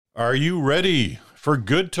Are you ready for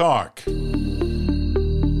good talk? And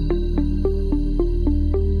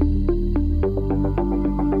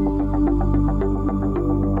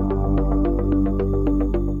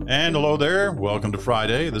hello there. Welcome to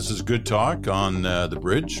Friday. This is Good Talk on The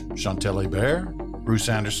Bridge. Chantal Hébert, Bruce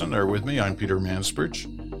Anderson are with me. I'm Peter Mansbridge.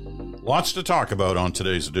 Lots to talk about on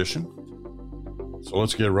today's edition. So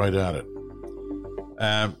let's get right at it.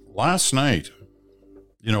 Last night,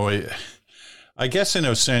 I guess in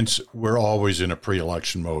a sense, we're always in a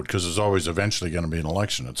pre-election mode because there's always eventually going to be an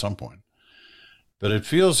election at some point. But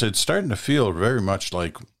it's starting to feel very much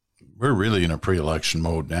like we're really in a pre-election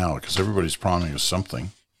mode now because everybody's promising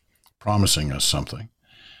us something.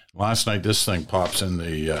 Last night, this thing pops in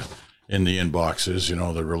the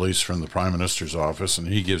inboxes, the release from the Prime Minister's office, and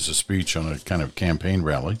he gives a speech on a kind of campaign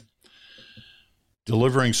rally,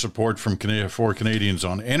 delivering support for Canadians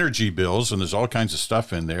on energy bills, and there's all kinds of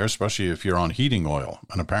stuff in there, especially if you're on heating oil.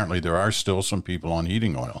 And apparently there are still some people on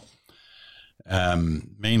heating oil,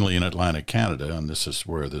 mainly in Atlantic Canada, and this is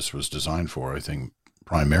where this was designed for, I think,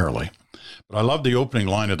 primarily. But I love the opening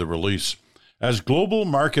line of the release. As global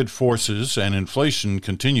market forces and inflation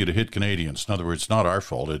continue to hit Canadians, in other words, not our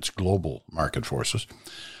fault, it's global market forces,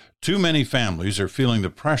 too many families are feeling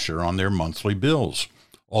the pressure on their monthly bills.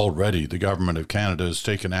 Already, the Government of Canada has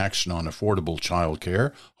taken action on affordable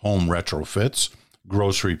childcare, home retrofits,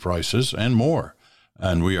 grocery prices, and more.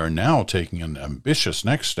 And we are now taking an ambitious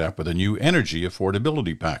next step with a new energy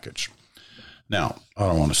affordability package. Now, I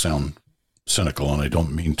don't want to sound cynical, and I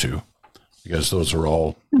don't mean to, because those are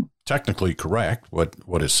all technically correct,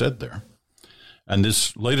 what is said there. And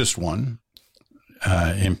this latest one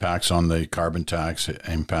impacts on the carbon tax,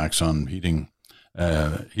 impacts on heating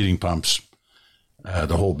pumps,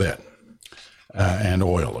 the whole bit, and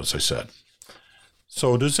oil, as I said.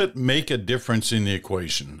 So does it make a difference in the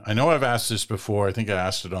equation? I know I've asked this before. I think I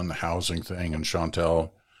asked it on the housing thing, and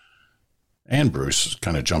Chantal and Bruce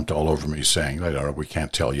kind of jumped all over me saying, we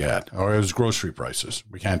can't tell yet. Or it was grocery prices.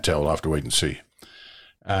 We can't tell. We'll have to wait and see.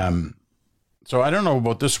 So I don't know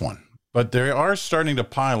about this one, but they are starting to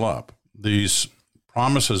pile up these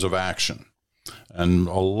promises of action. And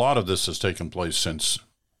a lot of this has taken place since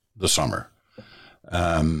the summer.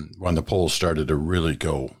 When the polls started to really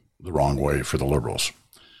go the wrong way for the Liberals.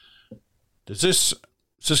 Is this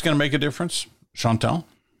going to make a difference, Chantal?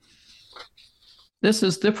 This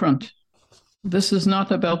is different. This is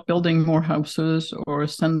not about building more houses or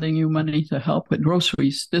sending you money to help with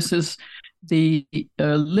groceries. This is the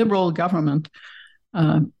Liberal government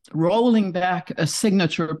rolling back a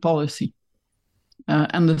signature policy.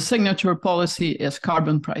 And the signature policy is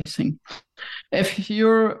carbon pricing. If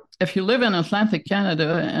you live in Atlantic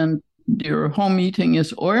Canada and your home heating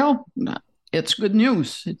is oil, it's good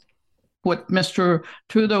news. What Mr.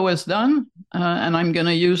 Trudeau has done, and I'm going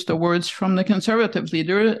to use the words from the Conservative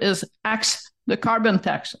leader, is axe the carbon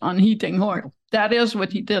tax on heating oil. That is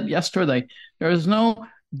what he did yesterday. There is no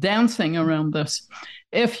dancing around this.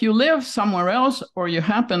 If you live somewhere else or you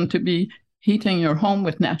happen to be heating your home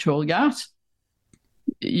with natural gas,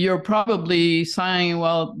 you're probably saying,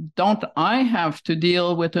 well, don't I have to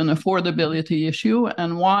deal with an affordability issue,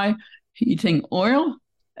 and why heating oil?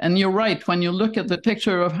 And you're right, when you look at the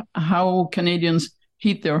picture of how Canadians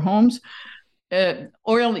heat their homes,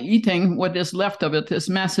 oil heating, what is left of it, is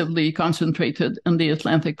massively concentrated in the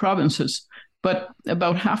Atlantic provinces. But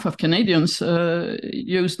about half of Canadians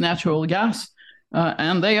use natural gas,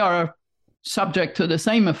 and they are subject to the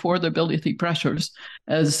same affordability pressures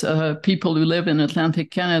as people who live in Atlantic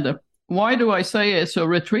Canada. Why do I say it's a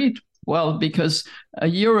retreat? Well, because a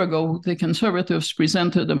year ago, the Conservatives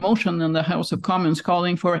presented a motion in the House of Commons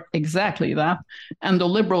calling for exactly that, and the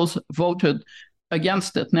Liberals voted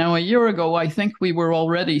against it. Now, a year ago, I think we were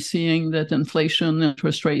already seeing that inflation,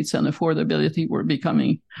 interest rates, and affordability were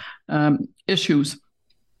becoming issues.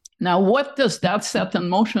 Now, what does that set in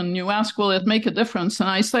motion? You ask, will it make a difference? And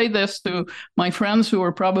I say this to my friends who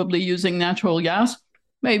are probably using natural gas.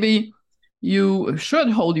 Maybe you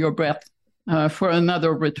should hold your breath for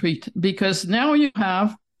another retreat, because now you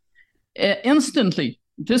have instantly,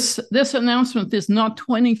 this announcement is not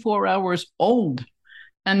 24 hours old.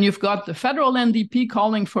 And you've got the federal NDP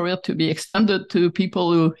calling for it to be extended to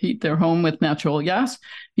people who heat their home with natural gas.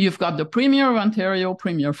 You've got the Premier of Ontario,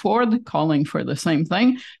 Premier Ford, calling for the same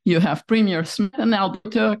thing. You have Premier Smith in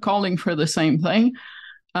Alberta calling for the same thing.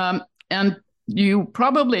 And you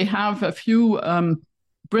probably have a few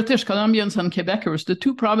British Columbians and Quebecers, the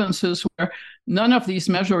two provinces where none of these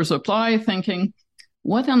measures apply, thinking,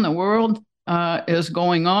 what in the world is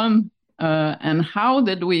going on? And how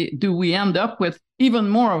do we end up with even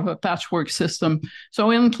more of a patchwork system.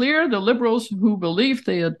 So in clear, the Liberals who believed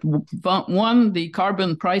they had won the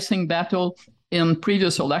carbon pricing battle in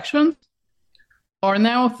previous elections are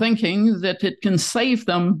now thinking that it can save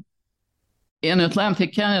them in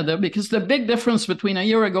Atlantic Canada, because the big difference between a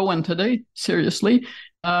year ago and today, seriously,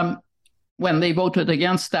 when they voted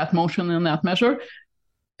against that motion and that measure,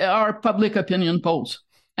 are public opinion polls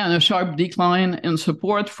and a sharp decline in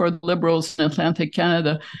support for the Liberals in Atlantic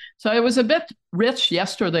Canada. So it was a bit rich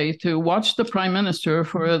yesterday to watch the Prime Minister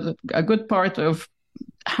for a good part of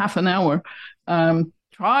half an hour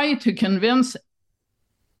try to convince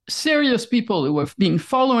serious people who have been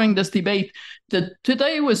following this debate that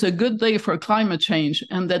today was a good day for climate change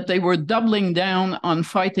and that they were doubling down on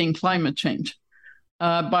fighting climate change.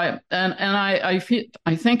 I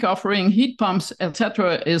think offering heat pumps,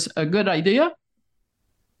 etc., is a good idea.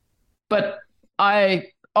 But I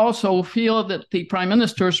also feel that the Prime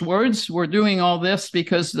Minister's words were doing all this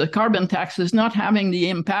because the carbon tax is not having the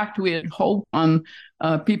impact we had hoped on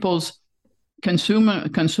people's consumer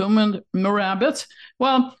habits.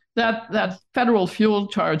 Well, that federal fuel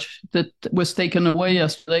charge that was taken away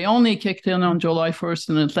yesterday only kicked in on July 1st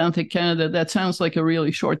in Atlantic Canada. That sounds like a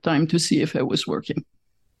really short time to see if it was working.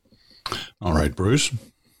 All right, Bruce.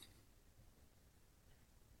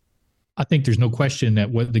 I think there's no question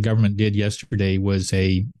that what the government did yesterday was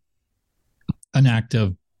an act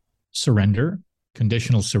of surrender,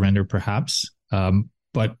 conditional surrender perhaps,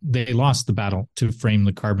 but they lost the battle to frame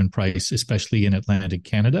the carbon price, especially in Atlantic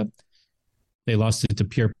Canada. They lost it to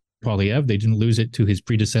Pierre Poilievre. They didn't lose it to his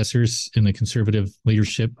predecessors in the Conservative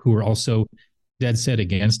leadership, who were also dead set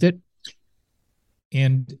against it.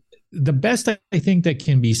 And the best I think that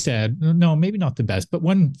can be said, no, maybe not the best, but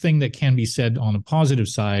one thing that can be said on a positive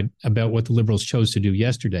side about what the Liberals chose to do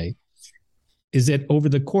yesterday is that over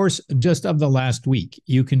the course just of the last week,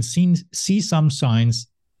 you can see some signs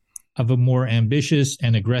of a more ambitious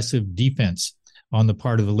and aggressive defense on the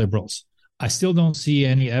part of the Liberals. I still don't see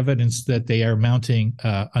any evidence that they are mounting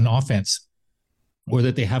an offense or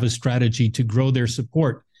that they have a strategy to grow their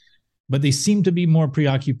support, but they seem to be more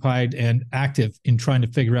preoccupied and active in trying to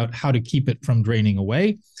figure out how to keep it from draining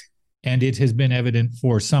away. And it has been evident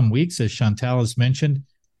for some weeks, as Chantal has mentioned,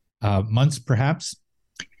 months perhaps,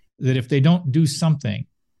 that if they don't do something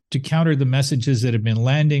to counter the messages that have been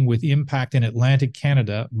landing with impact in Atlantic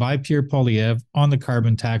Canada by Pierre Poilievre on the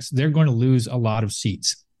carbon tax, they're going to lose a lot of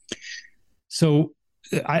seats. So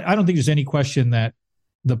I don't think there's any question that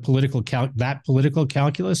the political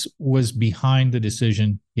calculus was behind the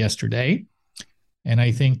decision yesterday. And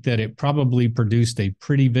I think that it probably produced a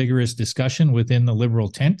pretty vigorous discussion within the Liberal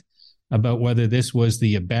tent about whether this was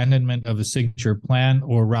the abandonment of the signature plan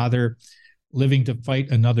or rather living to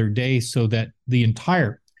fight another day so that the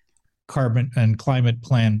entire carbon and climate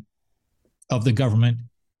plan of the government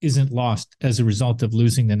isn't lost as a result of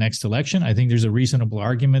losing the next election. I think there's a reasonable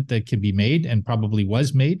argument that could be made and probably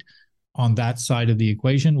was made on that side of the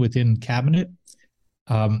equation within cabinet.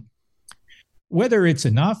 Whether it's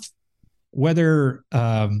enough, whether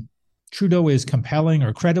Trudeau is compelling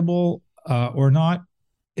or credible or not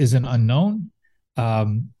is an unknown.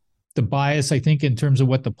 The bias, I think, in terms of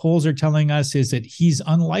what the polls are telling us is that he's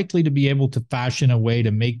unlikely to be able to fashion a way to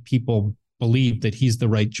make people believe that he's the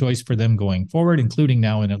right choice for them going forward, including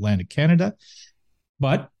now in Atlantic Canada.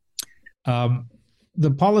 But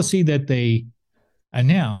the policy that they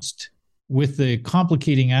announced with the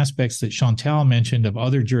complicating aspects that Chantal mentioned of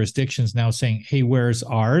other jurisdictions now saying, hey, where's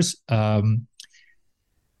ours?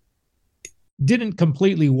 Didn't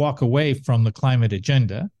completely walk away from the climate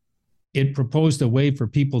agenda. It proposed a way for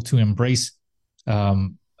people to embrace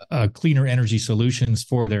cleaner energy solutions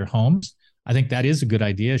for their homes. I think that is a good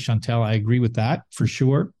idea. Chantal, I agree with that for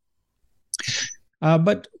sure.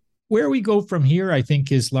 But where we go from here, I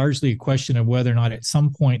think, is largely a question of whether or not at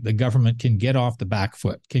some point the government can get off the back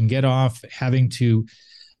foot, can get off having to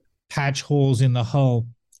patch holes in the hull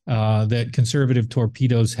that conservative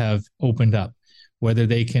torpedoes have opened up, whether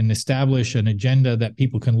they can establish an agenda that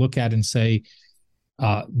people can look at and say,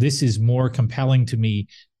 this is more compelling to me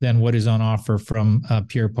than what is on offer from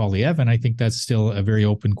Pierre Poilievre. And I think that's still a very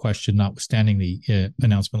open question, notwithstanding the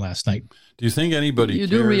announcement last night. Do you think anybody cares?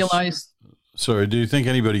 Do realize... Sorry, do you think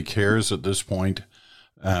anybody cares at this point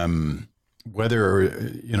whether,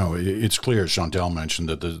 it's clear, Chantal mentioned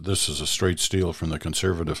that this is a straight steal from the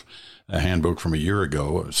Conservative handbook from a year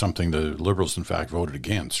ago, something the Liberals, in fact, voted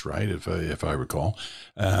against, right, if I recall.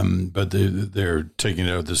 But they're taking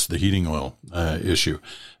out the heating oil issue.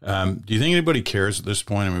 Do you think anybody cares at this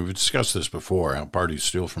point? I mean, we've discussed this before, how parties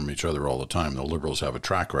steal from each other all the time. The Liberals have a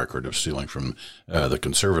track record of stealing from the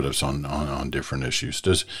Conservatives on different issues.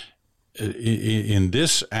 in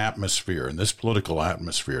this atmosphere, in this political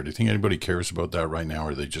atmosphere, do you think anybody cares about that right now, or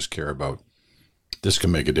do they just care about this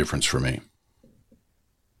can make a difference for me?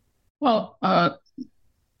 Well,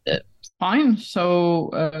 fine.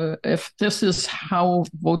 So if this is how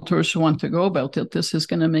voters want to go about it, this is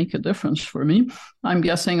going to make a difference for me. I'm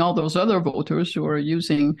guessing all those other voters who are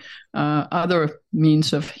using other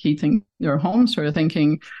means of heating their homes are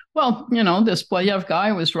thinking, well, this Poilievre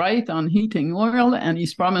guy was right on heating oil, and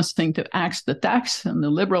he's promising to axe the tax, and the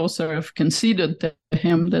Liberals have conceded to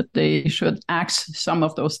him that they should axe some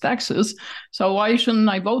of those taxes. So why shouldn't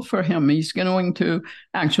I vote for him? He's going to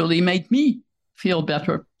actually make me feel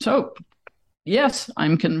better. So yes,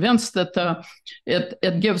 I'm convinced that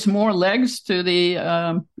it gives more legs to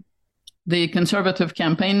the Conservative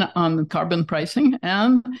campaign on carbon pricing,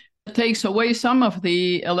 and it takes away some of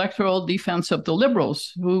the electoral defense of the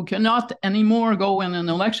Liberals, who cannot anymore go in an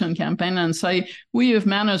election campaign and say, we have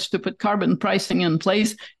managed to put carbon pricing in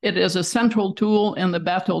place. It is a central tool in the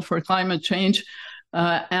battle for climate change,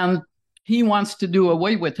 and he wants to do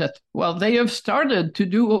away with it. Well, they have started to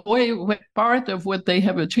do away with part of what they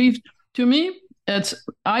have achieved. To me,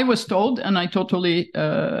 I was told, and I totally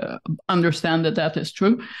understand that is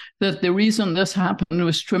true, that the reason this happened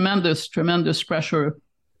was tremendous pressure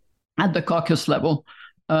at the caucus level,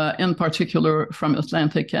 in particular from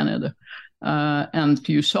Atlantic Canada. And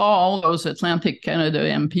you saw all those Atlantic Canada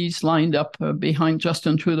MPs lined up behind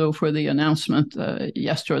Justin Trudeau for the announcement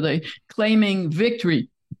yesterday, claiming victory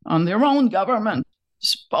on their own government's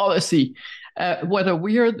policy. What a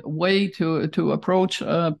weird way to approach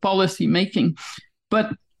policy making.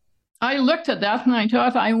 But I looked at that and I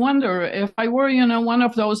thought, I wonder if I were, one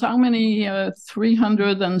of those, how many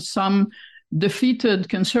 300 and some defeated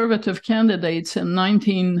Conservative candidates in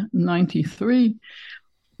 1993.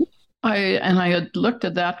 I had looked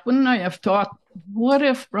at that, wouldn't I have thought, what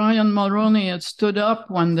if Brian Mulroney had stood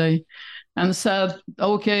up one day and said,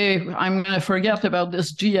 okay, I'm going to forget about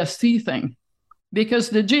this GST thing? Because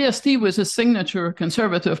the GST was a signature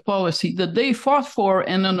Conservative policy that they fought for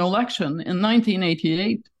in an election in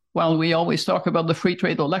 1988. While we always talk about the free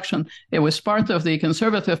trade election, it was part of the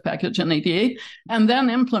Conservative package in 88 and then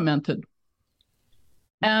implemented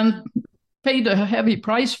and paid a heavy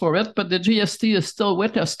price for it. But the GST is still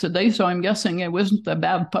with us today, so I'm guessing it wasn't a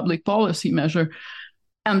bad public policy measure.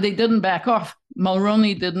 And they didn't back off.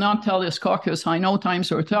 Mulroney did not tell his caucus, I know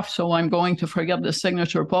times are tough, so I'm going to forget the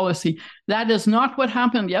signature policy. That is not what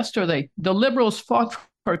happened yesterday. The Liberals fought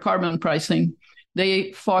for carbon pricing.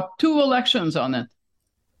 They fought 2 elections on it.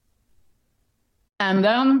 And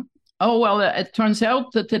then, it turns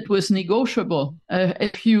out that it was negotiable.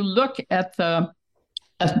 If you look at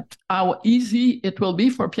how easy it will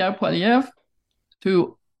be for Pierre Poilievre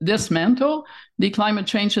to dismantle the climate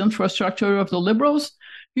change infrastructure of the Liberals,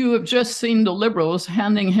 you have just seen the Liberals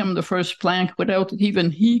handing him the first plank without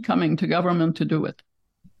even he coming to government to do it.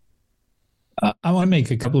 I want to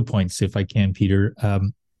make a couple of points, if I can, Peter.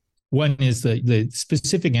 One is the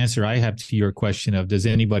specific answer I have to your question of, does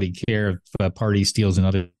anybody care if a party steals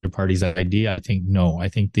another party's idea? I think no. I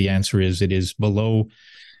think the answer is it is below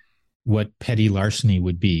what petty larceny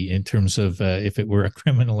would be in terms of if it were a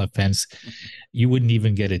criminal offense, you wouldn't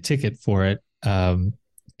even get a ticket for it.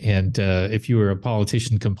 And if you were a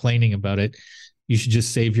politician complaining about it, you should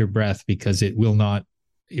just save your breath, because it will not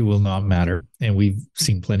matter. And we've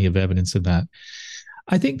seen plenty of evidence of that.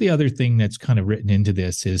 I think the other thing that's kind of written into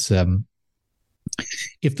this is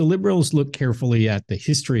if the Liberals look carefully at the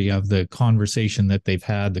history of the conversation that they've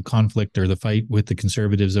had, the conflict or the fight with the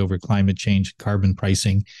Conservatives over climate change, carbon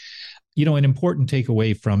pricing, an important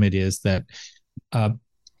takeaway from it is that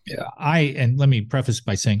and let me preface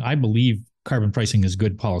by saying, I believe carbon pricing is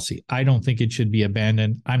good policy. I don't think it should be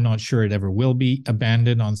abandoned. I'm not sure it ever will be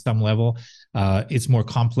abandoned on some level. It's more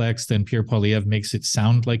complex than Pierre Poilievre makes it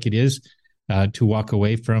sound like it is to walk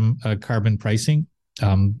away from carbon pricing.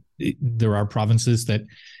 There are provinces that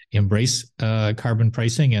embrace carbon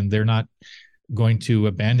pricing, and they're not going to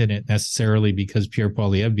abandon it necessarily because Pierre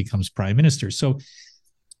Poilievre becomes prime minister. So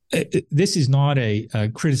this is not a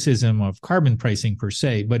criticism of carbon pricing per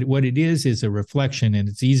se, but what it is a reflection, and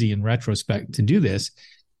it's easy in retrospect to do this,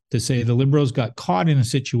 to say the Liberals got caught in a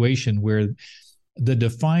situation where the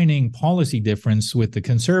defining policy difference with the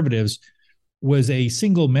Conservatives was a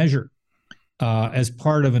single measure as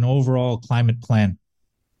part of an overall climate plan.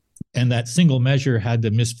 And that single measure had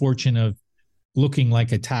the misfortune of looking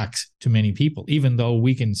like a tax to many people, even though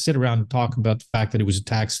we can sit around and talk about the fact that it was a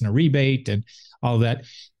tax and a rebate and all of that.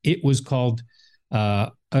 It was called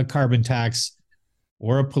a carbon tax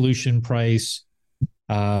or a pollution price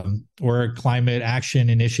or a climate action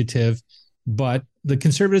initiative. But the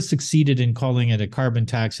Conservatives succeeded in calling it a carbon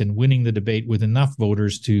tax and winning the debate with enough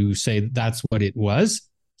voters to say that's what it was.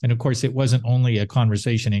 And of course, it wasn't only a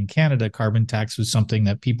conversation in Canada. Carbon tax was something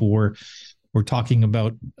that people were talking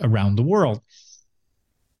about around the world.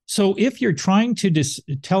 So if you're trying to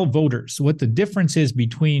tell voters what the difference is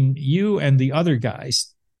between you and the other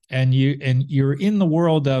guys, and you're in the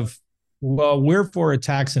world of, well, we're for a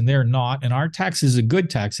tax and they're not, and our tax is a good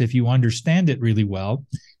tax if you understand it really well,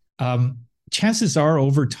 chances are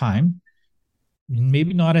over time,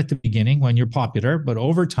 maybe not at the beginning when you're popular, but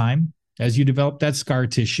over time, as you develop that scar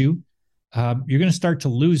tissue, you're going to start to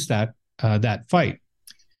lose that fight.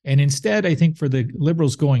 And instead, I think for the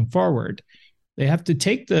Liberals going forward, they have to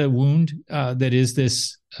take the wound that is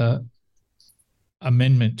this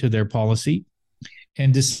amendment to their policy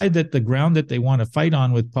and decide that the ground that they want to fight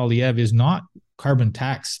on with Poilievre is not carbon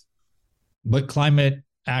tax, but climate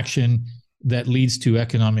action that leads to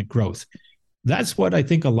economic growth. That's what I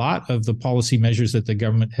think a lot of the policy measures that the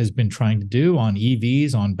government has been trying to do on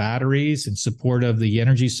EVs, on batteries, in support of the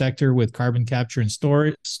energy sector with carbon capture and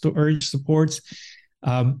storage supports.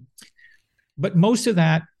 But most of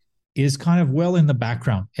that is kind of well in the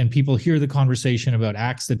background, and people hear the conversation about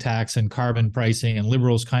axe the tax and carbon pricing, and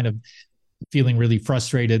Liberals kind of feeling really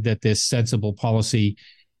frustrated that this sensible policy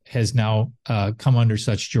has now come under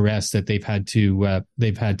such duress that they've had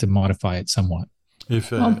to modify it somewhat.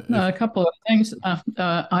 A couple of things.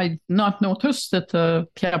 I not noticed that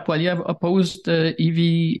Pierre Poilievre opposed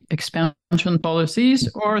EV expansion policies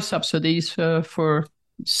or subsidies for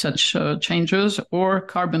such changes, or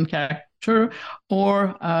carbon capture,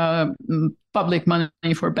 or public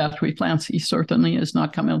money for battery plants. He certainly has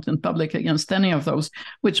not come out in public against any of those,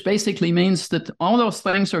 which basically means that all those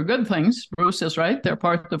things are good things. Bruce is right. They're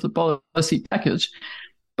part of the policy package.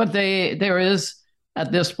 But there is,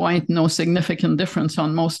 at this point, no significant difference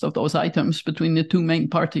on most of those items between the two main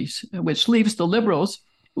parties, which leaves the Liberals,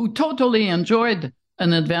 who totally enjoyed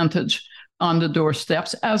an advantage on the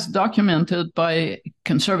doorsteps, as documented by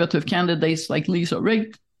Conservative candidates like Lisa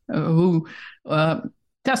Rigg, who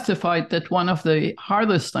testified that one of the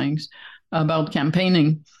hardest things about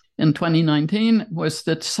campaigning in 2019 was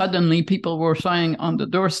that suddenly people were saying on the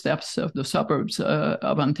doorsteps of the suburbs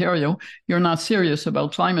of Ontario, you're not serious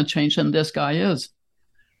about climate change, and this guy is.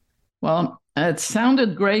 Well, it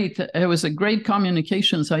sounded great. It was a great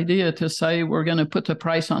communications idea to say we're going to put a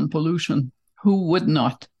price on pollution. Who would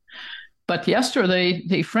not? But yesterday,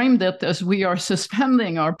 they framed it as we are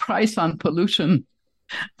suspending our price on pollution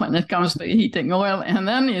when it comes to heating oil. And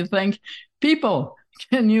then you think, people,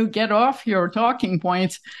 can you get off your talking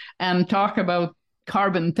points and talk about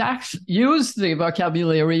carbon tax? Use the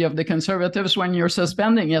vocabulary of the Conservatives when you're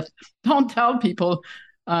suspending it. Don't tell people,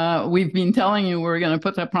 we've been telling you we're going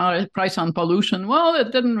to put a price on pollution. Well,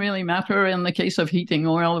 it didn't really matter in the case of heating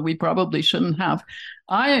oil. We probably shouldn't have.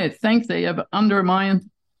 I think they have undermined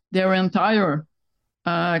their entire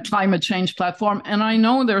climate change platform. And I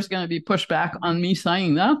know there's going to be pushback on me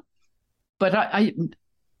saying that. But I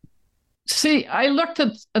looked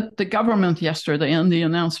at the government yesterday and the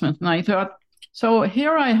announcement, and I thought, so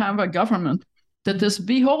here I have a government that is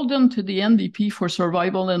beholden to the NDP for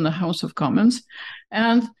survival in the House of Commons,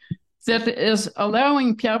 and that is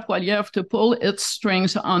allowing Pierre Poilievre to pull its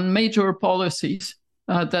strings on major policies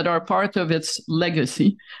that are part of its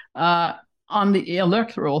legacy on the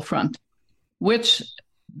electoral front, which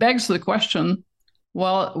begs the question,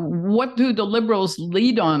 well, what do the Liberals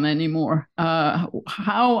lead on anymore?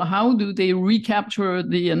 How do they recapture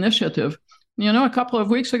the initiative? You know, a couple of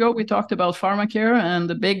weeks ago, we talked about pharmacare and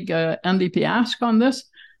the big NDP ask on this.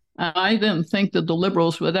 I didn't think that the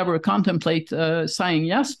Liberals would ever contemplate saying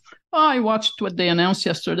yes. Well, I watched what they announced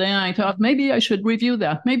yesterday, and I thought maybe I should review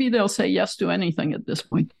that. Maybe they'll say yes to anything at this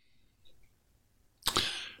point.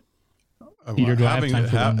 Peter,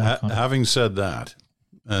 having said that,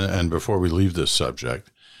 and before we leave this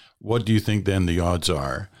subject, what do you think then the odds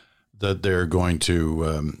are that they're going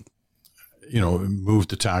to, move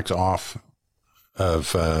the tax off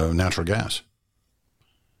of natural gas?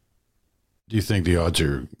 Do you think the odds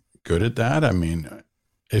are good at that? I mean,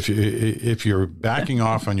 if you're backing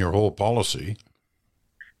off on your whole policy,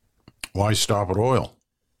 why stop at oil?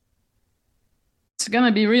 It's going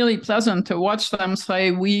to be really pleasant to watch them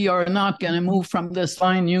say, we are not going to move from this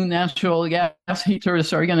line. You natural gas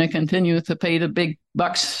heaters are going to continue to pay the big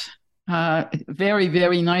bucks. Very,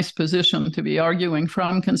 very nice position to be arguing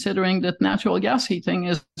from, considering that natural gas heating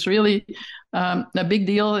is really a big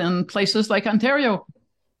deal in places like Ontario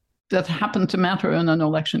that happen to matter in an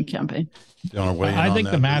election campaign. I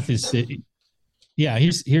think the math is... Yeah,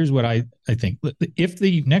 here's what I think. If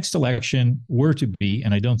the next election were to be,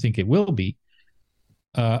 and I don't think it will be,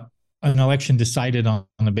 an election decided on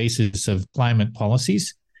the basis of climate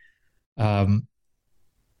policies, I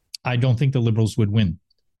don't think the Liberals would win.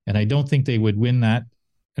 And I don't think they would win that.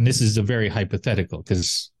 And this is a very hypothetical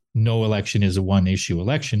because no election is a one-issue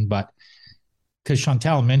election. But because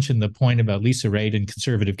Chantal mentioned the point about Lisa Raitt and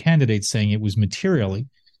Conservative candidates saying it was materially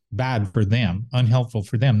bad for them, unhelpful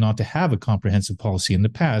for them not to have a comprehensive policy in the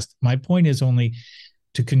past. My point is only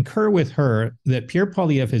to concur with her that Pierre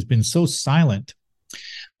Poilievre has been so silent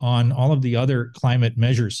on all of the other climate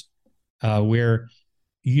measures where,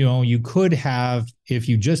 you could have, if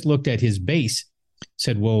you just looked at his base,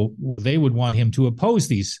 said, well, they would want him to oppose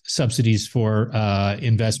these subsidies for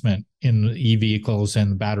investment in e-vehicles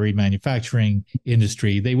and the battery manufacturing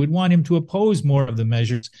industry. They would want him to oppose more of the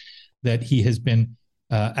measures that he has been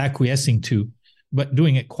acquiescing to, but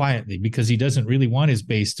doing it quietly because he doesn't really want his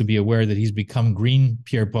base to be aware that he's become green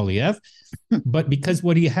Pierre Poilievre. But because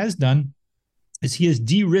what he has done is he has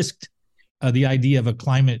de-risked the idea of a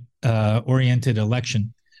climate-oriented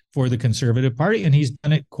election for the Conservative Party, and he's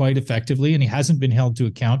done it quite effectively, and he hasn't been held to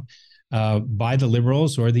account by the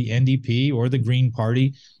Liberals or the NDP or the Green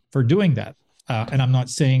Party for doing that. And I'm not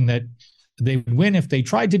saying that they would win if they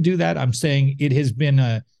tried to do that. I'm saying it has been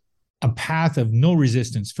a path of no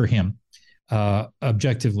resistance for him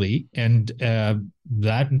objectively, and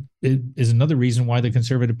that is another reason why the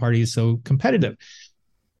Conservative Party is so competitive.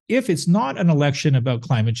 If it's not an election about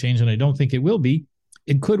climate change, and I don't think it will be,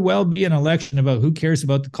 it could well be an election about who cares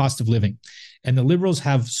about the cost of living. And the Liberals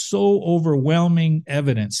have so overwhelming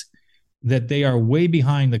evidence that they are way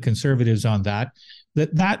behind the Conservatives on that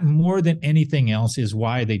more than anything else is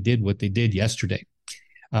why they did what they did yesterday.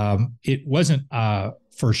 It wasn't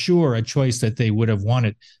for sure a choice that they would have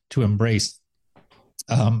wanted to embrace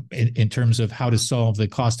in terms of how to solve the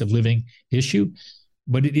cost of living issue.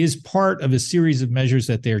 But it is part of a series of measures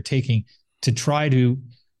that they're taking to try to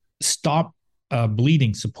stop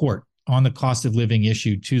bleeding support on the cost of living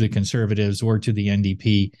issue to the Conservatives or to the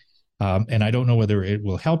NDP. And I don't know whether it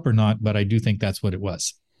will help or not, but I do think that's what it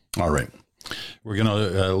was. All right. We're going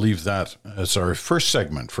to leave that as our first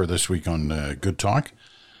segment for this week on Good Talk.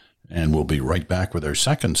 And we'll be right back with our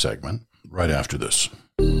second segment right after this.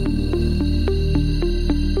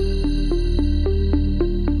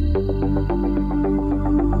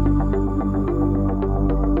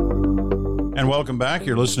 And welcome back.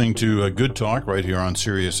 You're listening to Good Talk right here on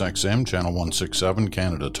Sirius XM, Channel 167,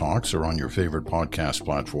 Canada Talks, or on your favorite podcast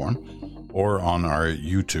platform, or on our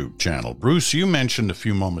YouTube channel. Bruce, you mentioned a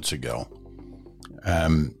few moments ago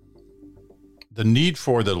the need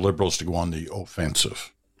for the Liberals to go on the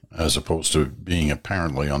offensive as opposed to being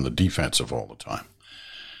apparently on the defensive all the time.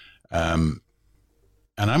 And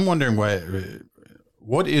I'm wondering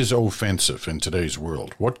what is offensive in today's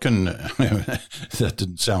world? What can that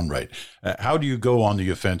didn't sound right? How do you go on the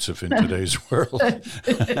offensive in today's world?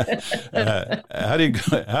 How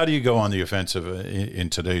do you go on the offensive in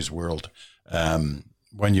today's world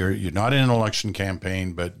when you're not in an election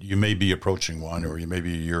campaign, but you may be approaching one, or you may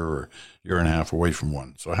be a year or year and a half away from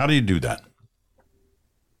one? So how do you do that?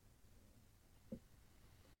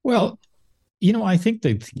 Well, I think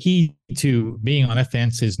the key to being on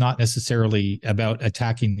offense is not necessarily about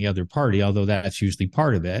attacking the other party, although that's usually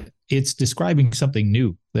part of it. It's describing something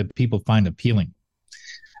new that people find appealing.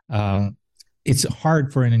 It's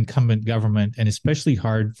hard for an incumbent government, and especially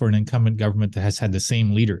hard for an incumbent government that has had the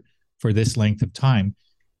same leader for this length of time,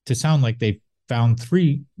 to sound like they've found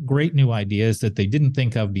three great new ideas that they didn't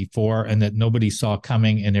think of before and that nobody saw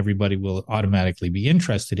coming and everybody will automatically be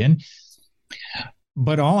interested in.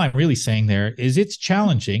 But all I'm really saying there is it's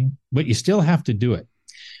challenging, but you still have to do it,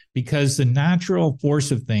 because the natural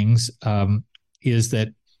force of things is that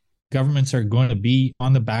governments are going to be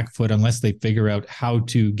on the back foot unless they figure out how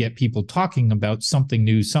to get people talking about something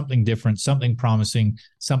new, something different, something promising,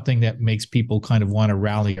 something that makes people kind of want to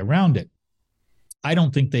rally around it. I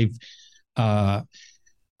don't think they've got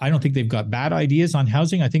bad ideas on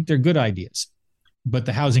housing. I think they're good ideas, but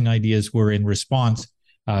the housing ideas were in response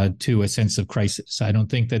to a sense of crisis. I don't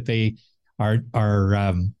think that they are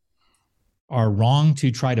wrong to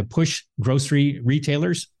try to push grocery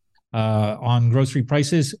retailers on grocery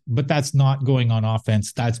prices, but that's not going on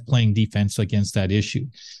offense. That's playing defense against that issue.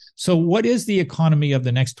 So what is the economy of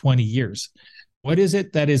the next 20 years? What is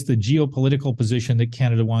it that is the geopolitical position that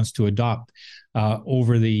Canada wants to adopt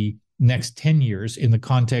over the next 10 years in the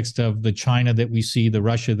context of the China that we see, the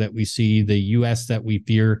Russia that we see, the US that we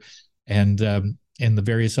fear, and the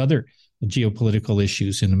various other geopolitical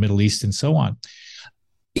issues in the Middle East and so on?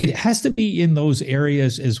 it has to be in those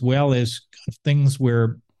areas as well as things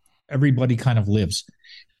where everybody kind of lives,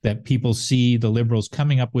 that people see the Liberals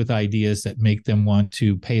coming up with ideas that make them want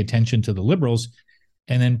to pay attention to the Liberals,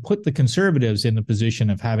 and then put the Conservatives in the position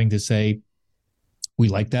of having to say, we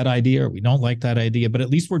like that idea or we don't like that idea, but at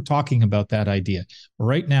least we're talking about that idea.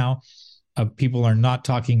 Right now, people are not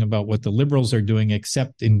talking about what the Liberals are doing,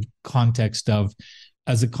 except in context of,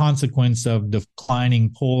 as a consequence of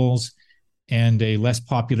declining polls and a less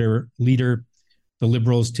popular leader, the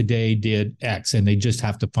Liberals today did X, and they just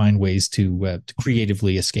have to find ways to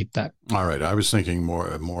creatively escape that. All right. I was thinking more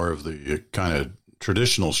of the kind of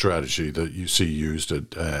traditional strategy that you see used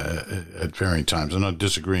at varying times. I'm not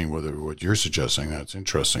disagreeing with what you're suggesting. That's an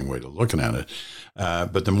interesting way of looking at it.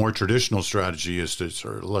 But the more traditional strategy is to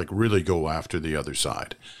sort of like really go after the other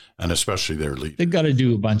side, and especially their leader. They've got to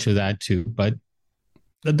do a bunch of that too, but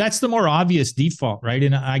that's the more obvious default, right?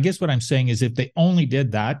 And I guess what I'm saying is, if they only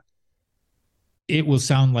did that, it will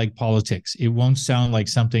sound like politics. It won't sound like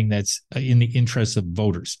something that's in the interests of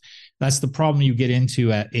voters. That's the problem you get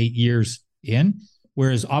into at 8 years in,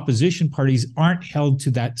 whereas opposition parties aren't held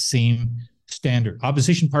to that same standard.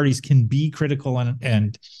 Opposition parties can be critical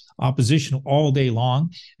and oppositional all day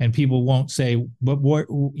long, and people won't say, "But what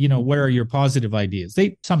are your positive ideas?"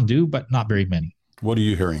 Some do, but not very many. What are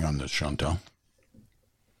you hearing on this, Chantal?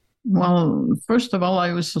 Well, first of all,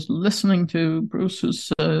 I was listening to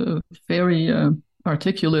Bruce's very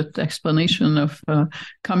articulate explanation of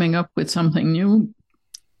coming up with something new.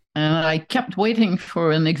 And I kept waiting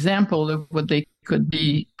for an example of what they could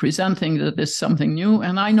be presenting that is something new.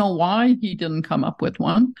 And I know why he didn't come up with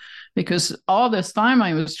one, because all this time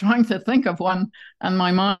I was trying to think of one and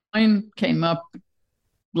my mind came up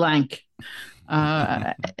blank.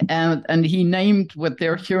 And he named what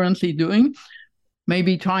they're currently doing.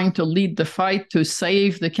 Maybe trying to lead the fight to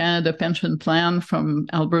save the Canada Pension Plan from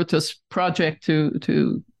Alberta's project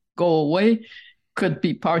to go away could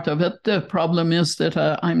be part of it. The problem is that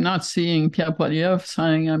I'm not seeing Pierre Poilievre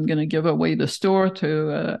saying, I'm going to give away the store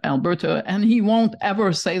to Alberta. And he won't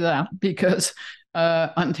ever say that, because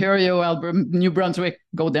Ontario, Alberta, New Brunswick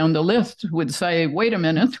go down the list, would say, wait a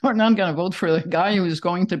minute, we're not going to vote for the guy who's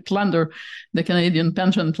going to plunder the Canadian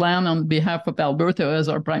Pension Plan on behalf of Alberta as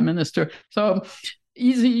our Prime Minister. So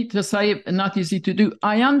easy to say, not easy to do.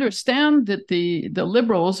 I understand that the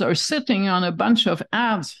Liberals are sitting on a bunch of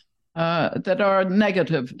ads that are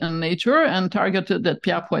negative in nature and targeted at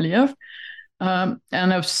Pierre Poilievre, and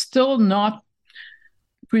have still not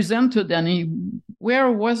presented any. Where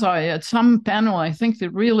was I? At some panel, I think the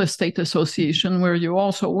Real Estate Association, where you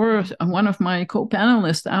also were, one of my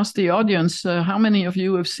co-panelists asked the audience, how many of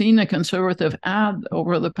you have seen a Conservative ad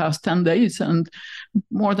over the past 10 days? And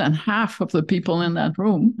more than half of the people in that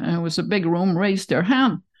room, and it was a big room, raised their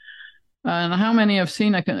hand. And how many have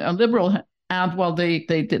seen a Liberal ad? Well, they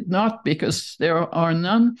did not, because there are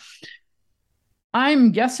none.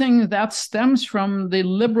 I'm guessing that stems from the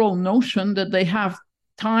Liberal notion that they have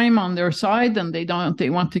time on their side and they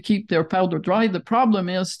want to keep their powder dry. The problem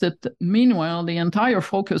is that meanwhile the entire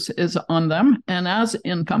focus is on them, and as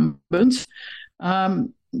incumbents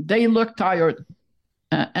they look tired,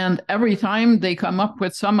 and every time they come up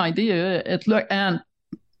with some idea,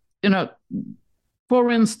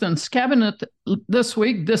 for instance, Cabinet this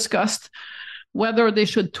week discussed whether they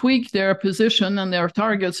should tweak their position and their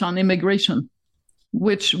targets on immigration,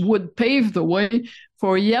 which would pave the way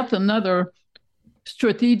for yet another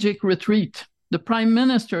strategic retreat. The Prime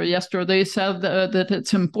Minister yesterday said that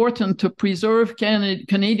it's important to preserve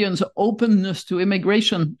Canadians' openness to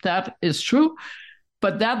immigration. That is true,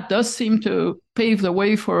 but that does seem to pave the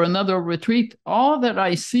way for another retreat. All that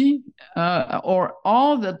I see, or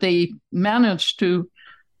all that they manage to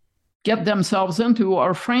get themselves into,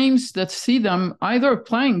 are frames that see them either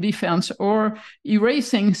playing defense or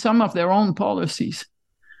erasing some of their own policies.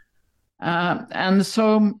 And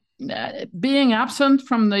so being absent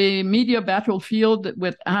from the media battlefield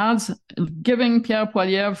with ads, giving Pierre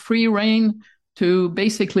Poilievre free rein to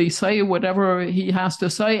basically say whatever he has to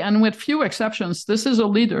say, and with few exceptions, this is a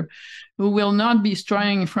leader who will not be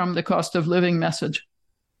straying from the cost of living message.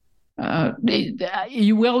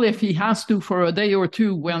 He will, if he has to, for a day or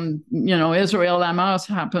two when Israel-Hamas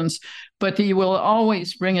happens, but he will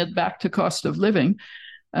always bring it back to cost of living.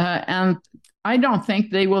 And I don't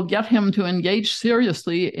think they will get him to engage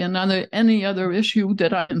seriously in any other issue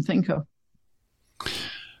that I can think of.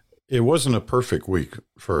 It wasn't a perfect week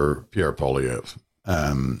for Pierre Poilievre.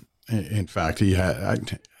 In fact, he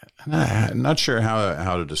had. I'm not sure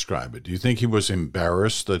how to describe it. Do you think he was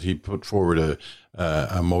embarrassed that he put forward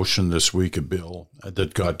a motion this week, a bill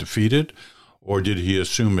that got defeated, or did he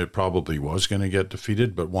assume it probably was going to get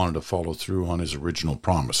defeated but wanted to follow through on his original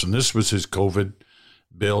promise? And this was his COVID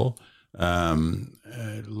bill,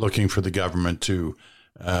 looking for the government to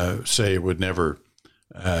say it would never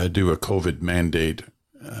do a COVID mandate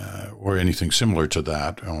or anything similar to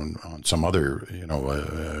that on some other,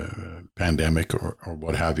 pandemic or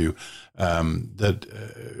what have you, that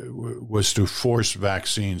was to force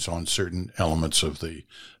vaccines on certain elements of the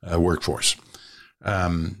workforce.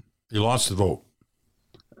 He lost the vote.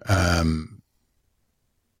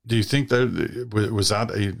 Do you think that was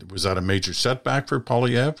that a major setback for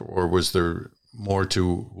Poilievre, or was there more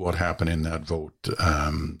to what happened in that vote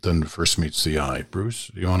than first meets the eye? Bruce,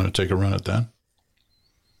 do you want to take a run at that?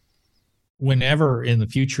 Whenever in the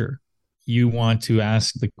future you want to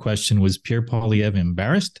ask the question, was Pierre Poilievre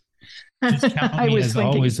embarrassed? Just count me as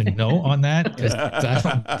always a no on that, because I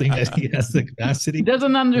don't think that he has the capacity. He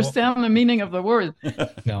doesn't understand the meaning of the word.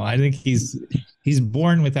 No, I think he's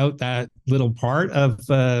born without that little part of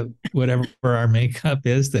whatever our makeup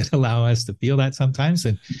is that allow us to feel that sometimes.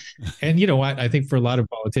 And you know what? I think for a lot of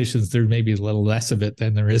politicians, there may be a little less of it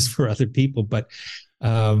than there is for other people. But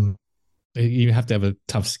you have to have a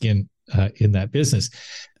tough skin in that business.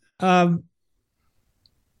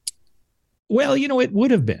 Well, it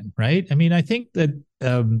would have been, right? I mean, I think that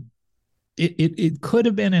it could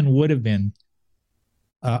have been and would have been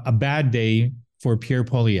a bad day for Pierre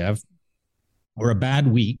Poilievre, or a bad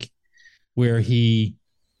week, where he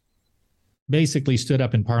basically stood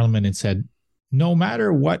up in Parliament and said, no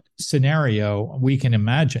matter what scenario we can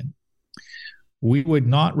imagine, we would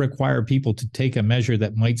not require people to take a measure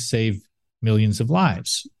that might save millions of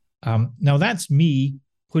lives. Now, that's me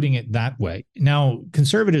putting it that way. Now,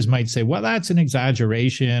 conservatives might say, well, that's an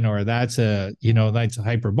exaggeration, or that's that's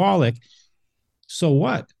hyperbolic. So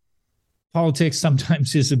what? Politics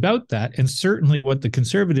sometimes is about that. And certainly what the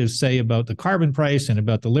conservatives say about the carbon price and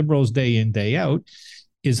about the Liberals day in, day out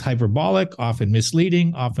is hyperbolic, often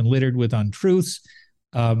misleading, often littered with untruths.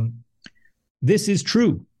 This is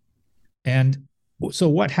true. And so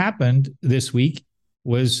what happened this week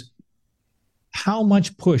was, how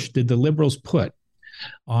much push did the Liberals put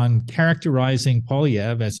on characterizing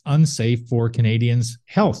Poilievre as unsafe for Canadians'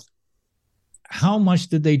 health? How much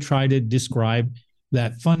did they try to describe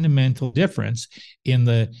that fundamental difference in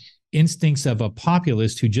the instincts of a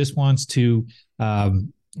populist who just wants to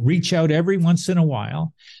reach out every once in a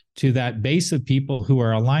while to that base of people who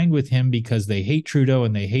are aligned with him because they hate Trudeau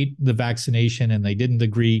and they hate the vaccination and they didn't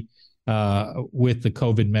agree with the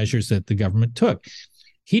COVID measures that the government took?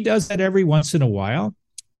 He does that every once in a while,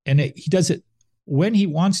 and he does it when he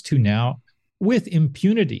wants to now with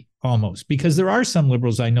impunity almost, because there are some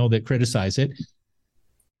Liberals I know that criticize it,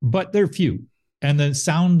 but they're few, and the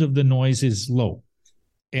sound of the noise is low.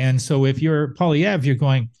 And so if you're Poilievre, you're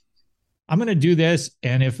going, I'm going to do this,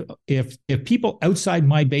 and if people outside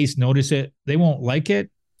my base notice it, they won't like it,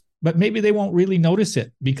 but maybe they won't really notice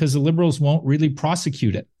it because the Liberals won't really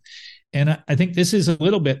prosecute it. And I think this is a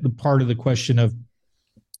little bit the part of the question of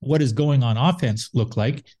what does going on offense look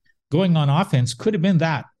like? Going on offense could have been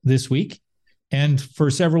that this week and for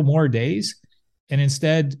several more days. And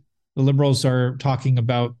instead, the Liberals are talking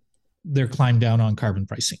about their climb down on carbon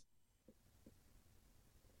pricing.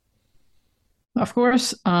 Of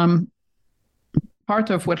course, part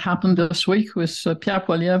of what happened this week was Pierre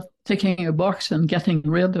Poilievre taking a box and getting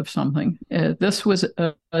rid of something. This was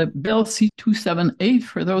a Bill C-278,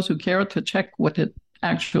 for those who care to check what it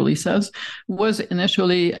actually says, was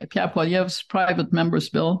initially Pierre Poilievre's private member's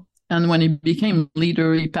bill. And when he became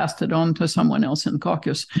leader, he passed it on to someone else in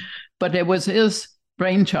caucus. But it was his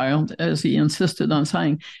brainchild, as he insisted on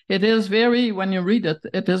saying. It is very, when you read it,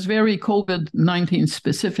 it is very COVID-19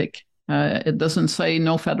 specific. It doesn't say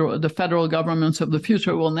the federal governments of the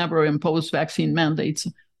future will never impose vaccine mandates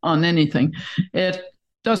on anything. It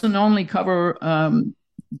doesn't only cover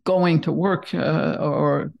going to work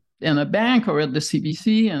or in a bank or at the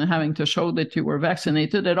CBC and having to show that you were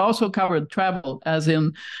vaccinated. It also covered travel, as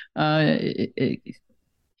in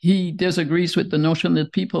he disagrees with the notion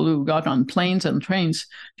that people who got on planes and trains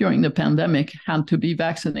during the pandemic had to be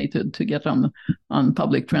vaccinated to get on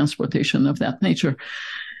public transportation of that nature.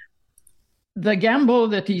 The gamble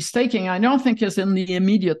that he's taking, I don't think is in the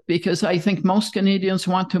immediate, because I think most Canadians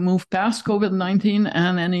want to move past COVID-19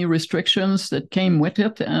 and any restrictions that came with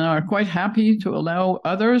it, and are quite happy to allow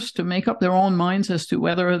others to make up their own minds as to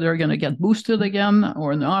whether they're going to get boosted again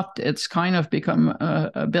or not. It's kind of become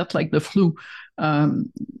a bit like the flu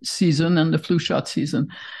season and the flu shot season.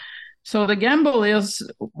 So the gamble is,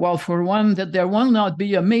 well, for one, that there will not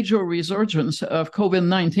be a major resurgence of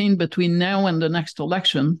COVID-19 between now and the next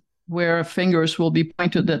election. where fingers will be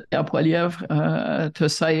pointed at Pierre Poilievre to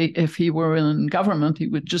say if he were in government, he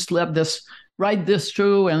would just ride this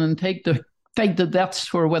through and take the debts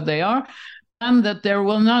for what they are, and that there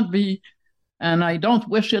will not be, and I don't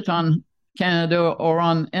wish it on Canada or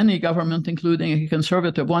on any government, including a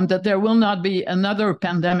conservative one, that there will not be another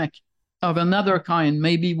pandemic of another kind,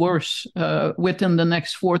 maybe worse, within the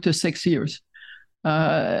next 4 to 6 years,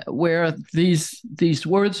 where these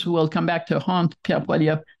words will come back to haunt Pierre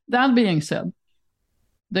Poilievre. That being said,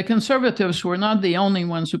 the Conservatives were not the only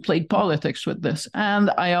ones who played politics with this. And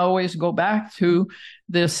I always go back to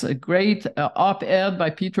this great op-ed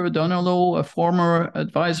by Peter Donello, a former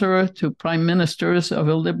advisor to prime ministers of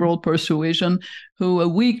a liberal persuasion, who a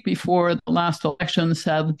week before the last election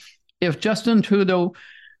said, if Justin Trudeau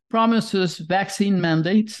promises vaccine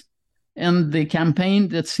mandates in the campaign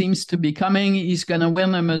that seems to be coming, he's going to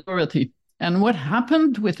win a majority. And what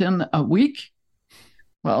happened within a week?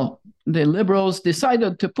 Well, the Liberals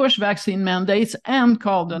decided to push vaccine mandates and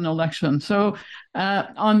called an election. So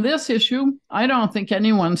on this issue, I don't think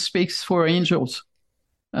anyone speaks for angels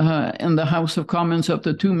in the House of Commons of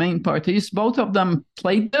the two main parties. Both of them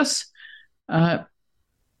played this. I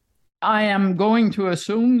am going to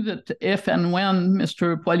assume that if and when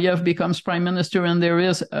Mr. Poilievre becomes prime minister and there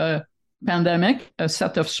is a pandemic, a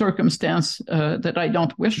set of circumstance that I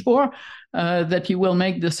don't wish for, that he will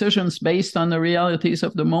make decisions based on the realities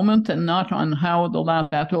of the moment and not on how the last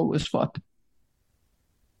battle was fought.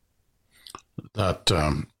 That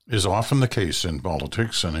is often the case in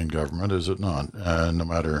politics and in government, is it not? No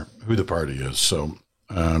matter who the party is. So,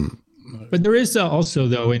 but there is also,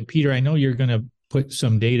 though, and Peter, I know you're going to put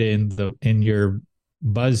some data in your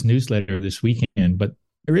Buzz newsletter this weekend, but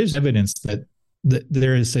there is evidence that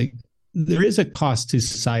there is a cost to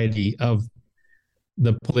society of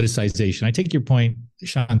the politicization. I take your point,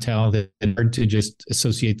 Chantal, that it's hard to just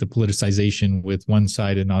associate the politicization with one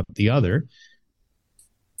side and not the other.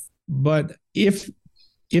 But if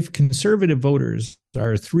conservative voters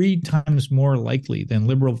are 3 times more likely than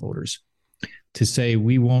liberal voters to say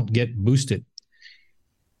we won't get boosted,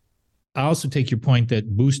 I also take your point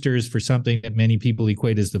that boosters for something that many people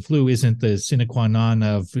equate as the flu isn't the sine qua non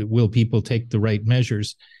of will people take the right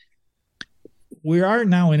measures. We are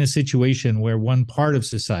now in a situation where one part of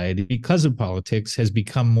society, because of politics, has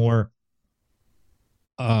become more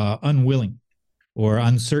unwilling or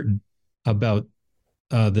uncertain about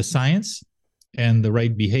the science and the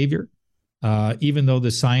right behavior, even though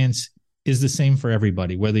the science is the same for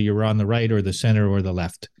everybody, whether you're on the right or the center or the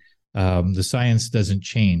left. The science doesn't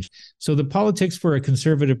change. So the politics for a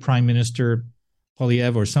conservative prime minister,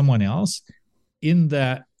 Poilievre or someone else, in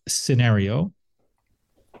that scenario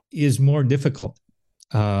is more difficult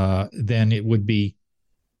than it would be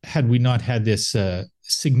had we not had this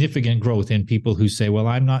significant growth in people who say, well,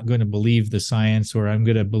 I'm not going to believe the science, or I'm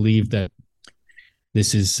going to believe that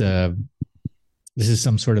this is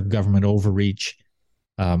some sort of government overreach.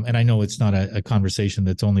 And I know it's not a conversation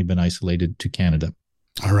that's only been isolated to Canada.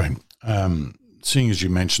 All right. Seeing as you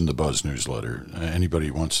mentioned the Buzz newsletter, anybody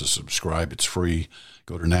who wants to subscribe, it's free.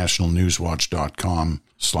 Go to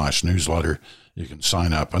nationalnewswatch.com/newsletter. You can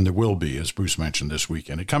sign up, and there will be, as Bruce mentioned, this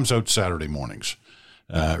weekend. It comes out Saturday mornings,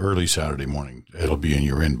 early Saturday morning. It'll be in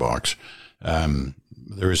your inbox.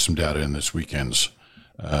 There is some data in this weekend's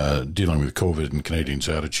dealing with COVID and Canadians'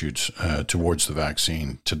 attitudes towards the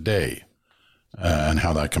vaccine today, and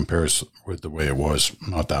how that compares with the way it was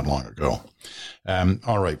not that long ago.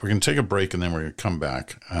 All right, we're going to take a break, and then we're going to come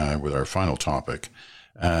back with our final topic.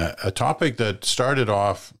 A topic that started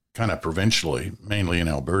off kind of provincially, mainly in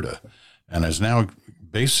Alberta, and has now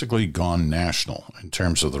basically gone national in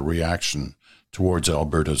terms of the reaction towards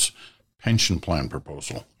Alberta's pension plan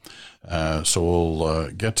proposal. So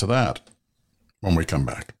we'll get to that when we come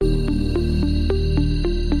back.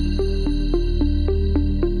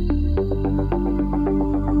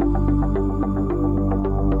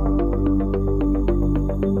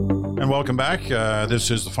 And welcome back. This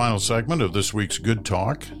is the final segment of this week's Good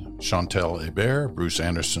Talk. Chantal Hébert, Bruce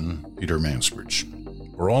Anderson, Peter Mansbridge.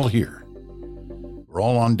 We're all here. We're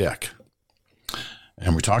all on deck.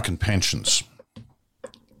 And we're talking pensions.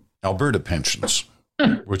 Alberta pensions,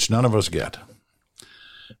 which none of us get.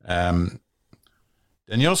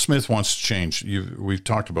 Danielle Smith wants to change. We've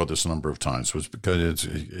talked about this a number of times, was because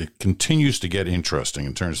it continues to get interesting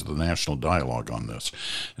in terms of the national dialogue on this.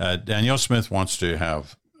 Danielle Smith wants to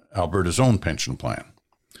have Alberta's own pension plan.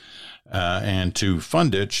 And to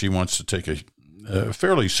fund it, she wants to take a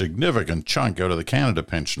fairly significant chunk out of the Canada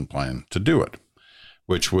pension plan to do it,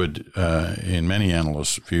 which would, in many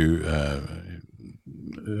analysts'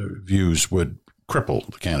 views, would cripple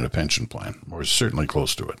the Canada Pension Plan, or certainly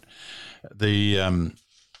close to it.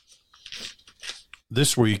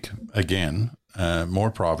 This week, again,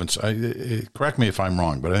 more province. Correct me if I'm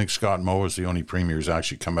wrong, but I think Scott Moe is the only premier who's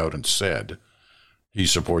actually come out and said he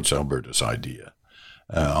supports Alberta's idea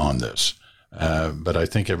on this. But I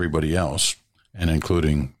think everybody else, and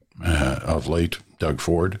including of late Doug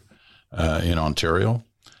Ford in Ontario,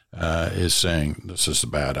 is saying this is a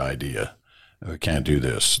bad idea. We can't do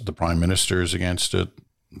this. The Prime Minister is against it.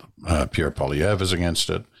 Pierre Poilievre is against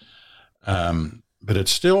it. But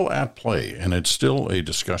it's still at play, and it's still a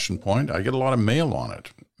discussion point. I get a lot of mail on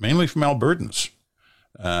it, mainly from Albertans,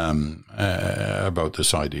 about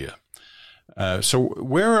this idea. So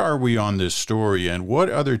where are we on this story, and what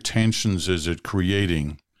other tensions is it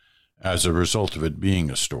creating as a result of it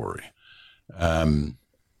being a story?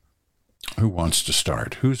 Who wants to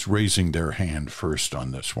start? Who's raising their hand first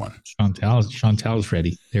on this one? Chantal's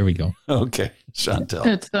ready. There we go. Okay, Chantal.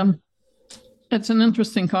 It's an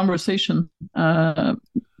interesting conversation.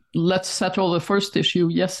 Let's settle the first issue.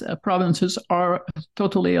 Yes, provinces are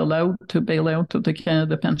totally allowed to bail out the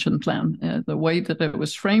Canada Pension Plan. The way that it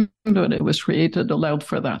was framed, that it was created, allowed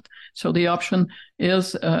for that. So the option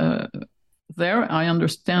is there. I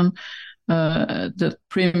understand that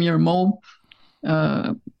Premier Moe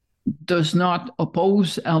does not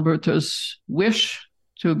oppose Alberta's wish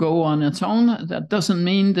to go on its own. That doesn't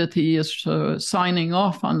mean that he is signing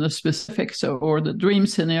off on the specifics or the dream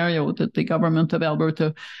scenario that the government of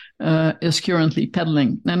Alberta is currently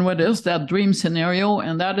peddling. And what is that dream scenario?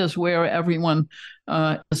 And that is where everyone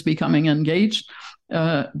is becoming engaged.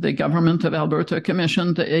 The government of Alberta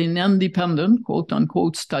commissioned an independent, quote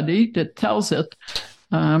unquote, study that tells it,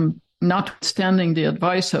 notwithstanding the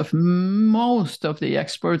advice of most of the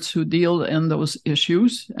experts who deal in those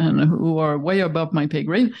issues and who are way above my pay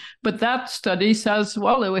grade. But that study says,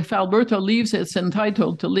 well, if Alberta leaves, it's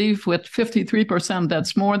entitled to leave with 53%.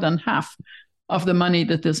 That's more than half of the money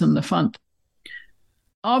that is in the fund.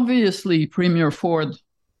 Obviously, Premier Ford,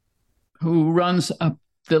 who runs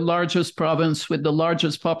the largest province with the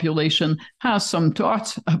largest population, has some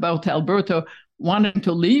thoughts about Alberta wanting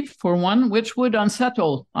to leave, for one, which would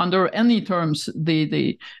unsettle under any terms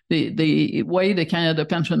the way the Canada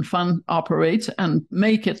Pension Fund operates and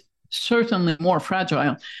make it certainly more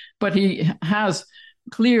fragile. But he has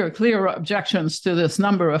clear objections to this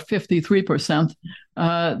number of 53%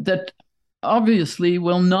 that obviously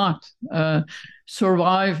will not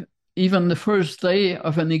survive even the first day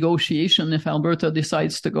of a negotiation if Alberta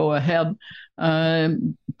decides to go ahead.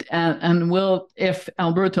 And will, if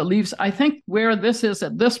Alberta leaves, I think where this is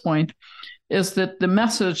at this point is that the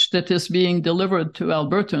message that is being delivered to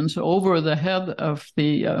Albertans over the head of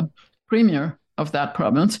the premier of that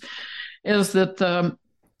province is that,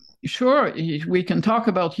 sure, we can talk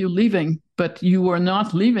about you leaving, but you are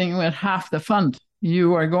not leaving with half the fund.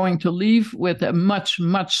 You are going to leave with a much,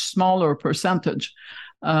 much smaller percentage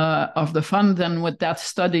of the fund than what that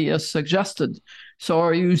study has suggested. So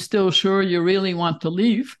are you still sure you really want to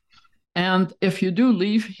leave? And if you do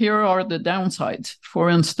leave, here are the downsides.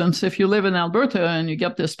 For instance, if you live in Alberta and you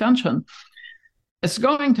get this pension, it's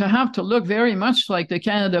going to have to look very much like the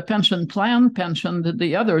Canada Pension Plan pension that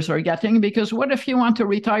the others are getting, because what if you want to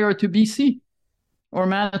retire to BC or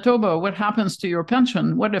Manitoba? What happens to your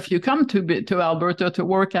pension? What if you come to Alberta to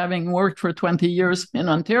work, having worked for 20 years in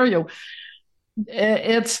Ontario?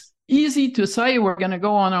 It's easy to say we're going to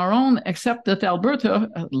go on our own, except that Alberta,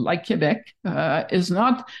 like Quebec, is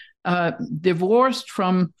not divorced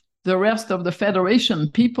from the rest of the Federation.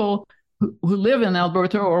 People who live in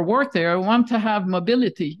Alberta or work there want to have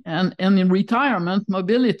mobility. And in retirement,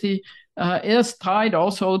 mobility is tied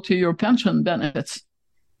also to your pension benefits.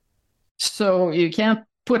 So you can't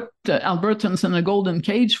put Albertans in a golden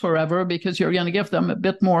cage forever because you're going to give them a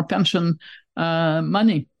bit more pension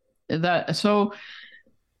money. So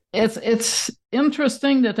it's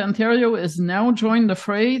interesting that Ontario is now joined the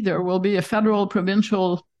fray. There will be a federal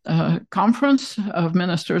provincial conference of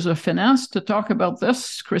ministers of finance to talk about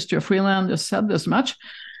this. Chrystia Freeland has said as much.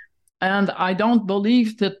 And I don't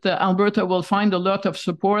believe that Alberta will find a lot of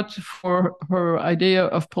support for her idea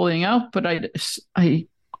of pulling out, but I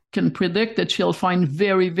can predict that she'll find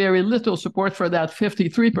very, very little support for that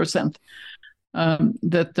 53%.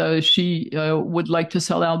 That she would like to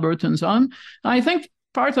sell Albertans on. I think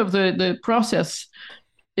part of the process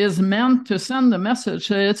is meant to send the message.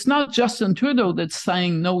 It's not Justin Trudeau that's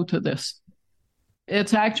saying no to this.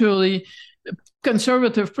 It's actually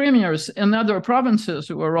conservative premiers in other provinces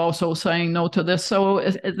who are also saying no to this. So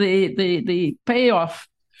the payoff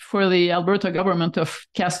for the Alberta government of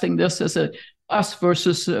casting this as a us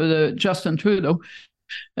versus Justin Trudeau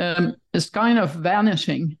is kind of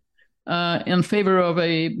vanishing in favor of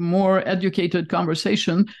a more educated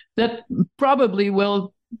conversation that probably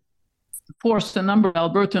will force a number of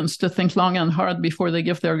Albertans to think long and hard before they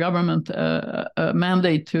give their government a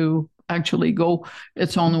mandate to actually go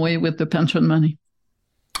its own way with the pension money.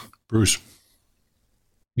 Bruce.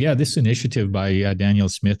 Yeah, this initiative by Danielle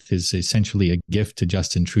Smith is essentially a gift to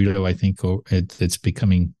Justin Trudeau. I think it's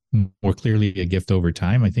becoming more clearly a gift over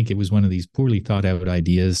time. I think it was one of these poorly thought out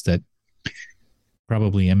ideas that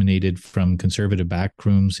probably emanated from conservative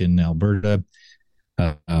backrooms in Alberta,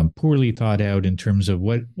 poorly thought out in terms of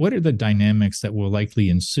what are the dynamics that will likely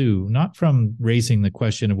ensue, not from raising the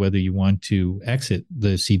question of whether you want to exit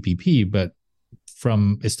the CPP, but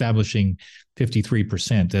from establishing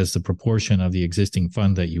 53% as the proportion of the existing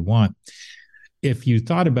fund that you want. If you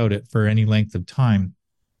thought about it for any length of time,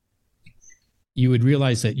 you would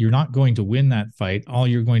realize that you're not going to win that fight. All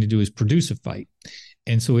you're going to do is produce a fight.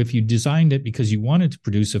 And so if you designed it because you wanted to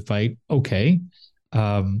produce a fight, okay.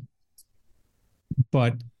 But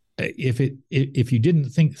if you didn't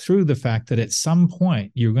think through the fact that at some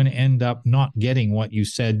point you're going to end up not getting what you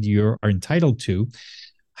said you are entitled to,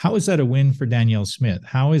 how is that a win for Danielle Smith?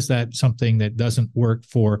 How is that something that doesn't work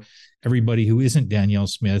for everybody who isn't Danielle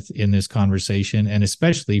Smith in this conversation, and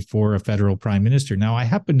especially for a federal prime minister? Now, I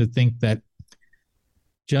happen to think that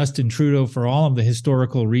Justin Trudeau, for all of the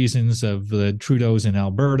historical reasons of the Trudeaus in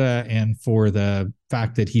Alberta and for the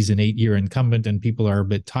fact that he's an 8-year incumbent and people are a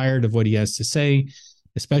bit tired of what he has to say,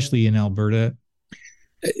 especially in Alberta,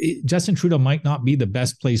 Justin Trudeau might not be the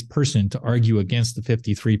best placed person to argue against the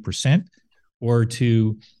 53%. Or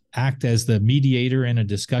to act as the mediator in a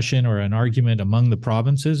discussion or an argument among the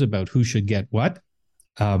provinces about who should get what.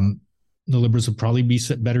 The Liberals would probably be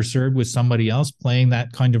better served with somebody else playing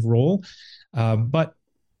that kind of role. But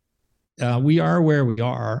we are where we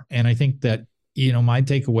are. And I think that, my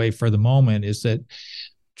takeaway for the moment is that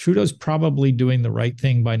Trudeau's probably doing the right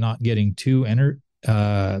thing by not getting too energized.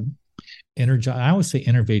 I always say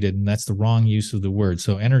innervated, and that's the wrong use of the word.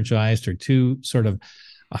 So energized or too sort of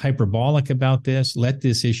hyperbolic about this. Let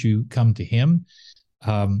this issue come to him.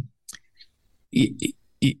 The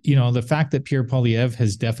fact that Pierre Poilievre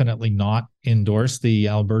has definitely not endorsed the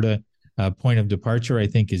Alberta point of departure, I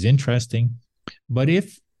think, is interesting. But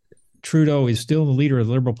if Trudeau is still the leader of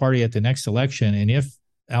the Liberal Party at the next election, and if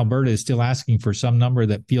Alberta is still asking for some number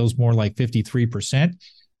that feels more like 53%,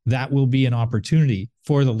 that will be an opportunity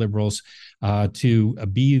for the Liberals to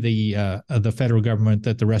be the federal government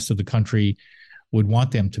that the rest of the country would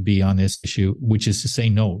want them to be on this issue, which is to say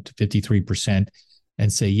no to 53%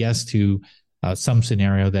 and say yes to some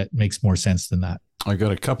scenario that makes more sense than that. I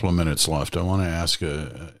got a couple of minutes left. I want to ask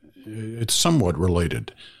it's somewhat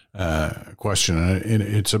related question. And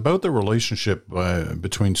it's about the relationship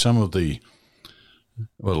between some of at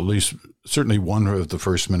least certainly one of the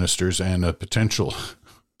first ministers and a potential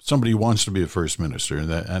somebody who wants to be a first minister,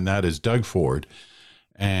 and that is Doug Ford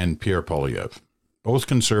and Pierre Poilievre. Both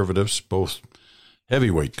conservatives, both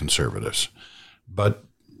heavyweight conservatives, but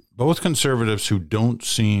both conservatives who don't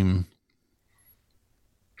seem.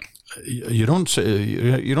 You don't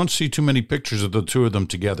see too many pictures of the two of them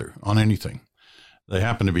together on anything. They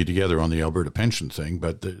happen to be together on the Alberta pension thing,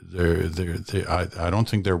 but I don't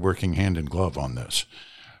think they're working hand in glove on this.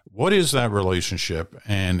 What is that relationship,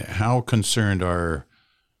 and how concerned are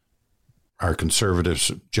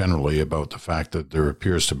conservatives generally about the fact that there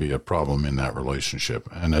appears to be a problem in that relationship?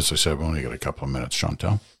 And as I said, we've only got a couple of minutes.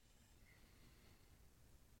 Chantal?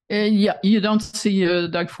 Yeah, you don't see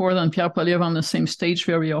Doug Ford and Pierre Poilievre on the same stage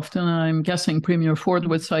very often. I'm guessing Premier Ford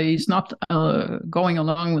would say he's not going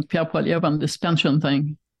along with Pierre Poilievre on this pension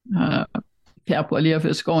thing. Pierre Poilievre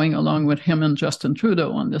is going along with him and Justin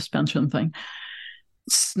Trudeau on this pension thing.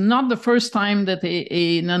 It's not the first time that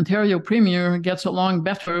an Ontario premier gets along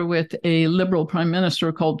better with a Liberal prime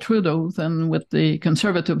minister called Trudeau than with the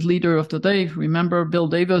Conservative leader of the day. Remember Bill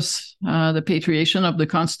Davis, the patriation of the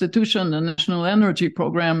Constitution, the National Energy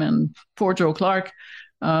Program, and poor Joe Clark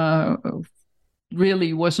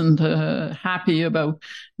really wasn't happy about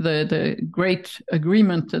the great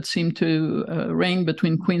agreement that seemed to reign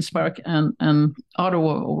between Queen's Park and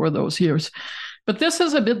Ottawa over those years. But this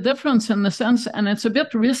is a bit different in the sense, and it's a bit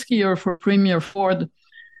riskier for Premier Ford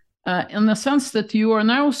in the sense that you are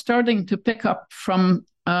now starting to pick up from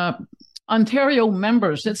Ontario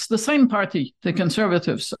members. It's the same party, the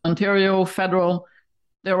Conservatives, Ontario, federal,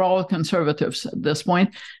 they're all Conservatives at this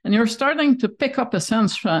point. And you're starting to pick up a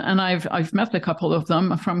sense, and I've met a couple of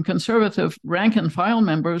them, from Conservative rank and file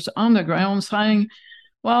members on the ground saying,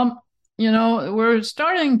 well, we're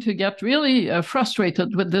starting to get really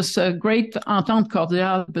frustrated with this great entente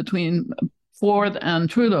cordiale between Ford and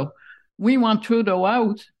Trudeau. We want Trudeau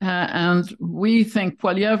out, and we think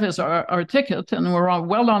Poilievre is our ticket, and we're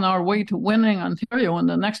well on our way to winning Ontario in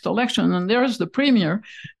the next election. And there's the Premier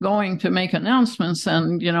going to make announcements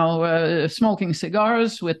and, smoking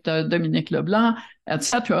cigars with Dominique Leblanc,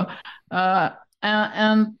 etc.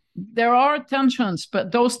 And there are tensions,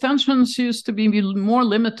 but those tensions used to be more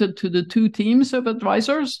limited to the two teams of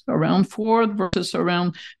advisors around Ford versus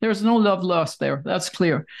around. There's no love lost there. That's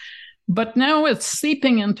clear. But now it's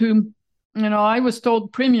seeping into, I was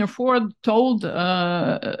told Premier Ford told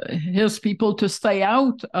his people to stay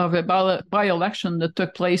out of a by-election that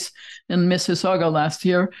took place in Mississauga last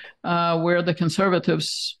year, where the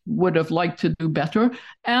Conservatives would have liked to do better.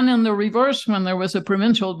 And in the reverse, when there was a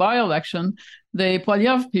provincial by-election, the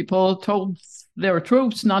Poilievre people told their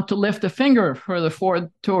troops not to lift a finger for the Ford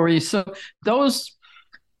Tories. So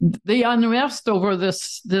the unrest over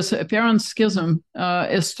this apparent schism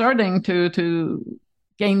is starting to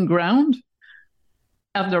gain ground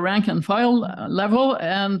at the rank and file level.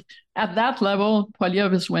 And at that level,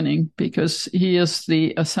 Poilievre is winning because he is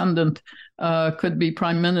the ascendant, could be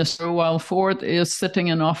prime minister, while Ford is sitting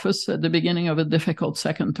in office at the beginning of a difficult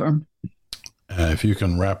second term. If you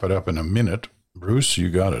can wrap it up in a minute, Bruce, you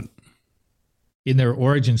got it. In their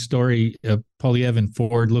origin story, Poilievre and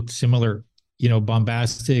Ford looked similar,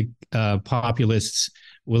 bombastic populists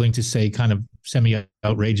willing to say kind of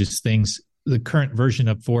semi-outrageous things. The current version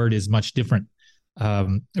of Ford is much different.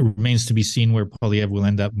 It remains to be seen where Poilievre will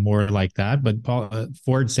end up more like that. But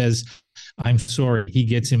Ford says, I'm sorry. He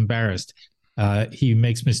gets embarrassed. He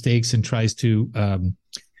makes mistakes and tries to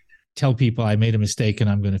tell people I made a mistake and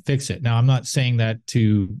I'm going to fix it. Now, I'm not saying that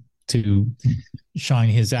to shine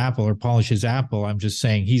his apple or polish his apple. I'm just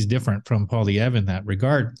saying he's different from Poilievre in that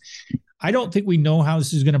regard. I don't think we know how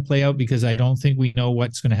this is going to play out because I don't think we know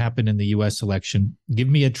what's going to happen in the U.S. election. Give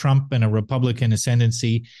me a Trump and a Republican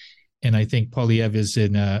ascendancy, and I think Poilievre is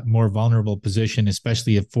in a more vulnerable position,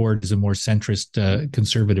 especially if Ford is a more centrist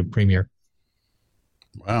conservative premier.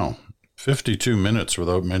 Wow. 52 minutes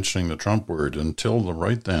without mentioning the Trump word until the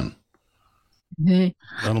right then.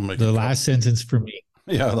 That'll make the last sentence for me.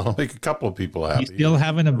 Yeah, that'll make a couple of people happy. He's still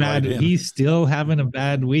having a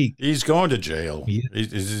bad week. He's going to jail.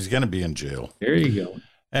 He's going to be in jail. There you go.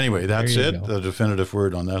 Anyway, that's it. The definitive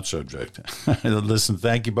word on that subject. Listen,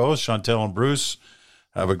 thank you both, Chantal and Bruce.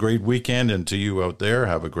 Have a great weekend. And to you out there,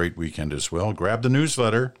 have a great weekend as well. Grab the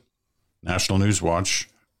newsletter,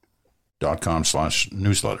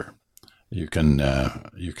 nationalnewswatch.com/newsletter. You can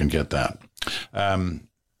get that. And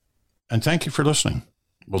thank you for listening.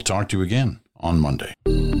 We'll talk to you again on Monday.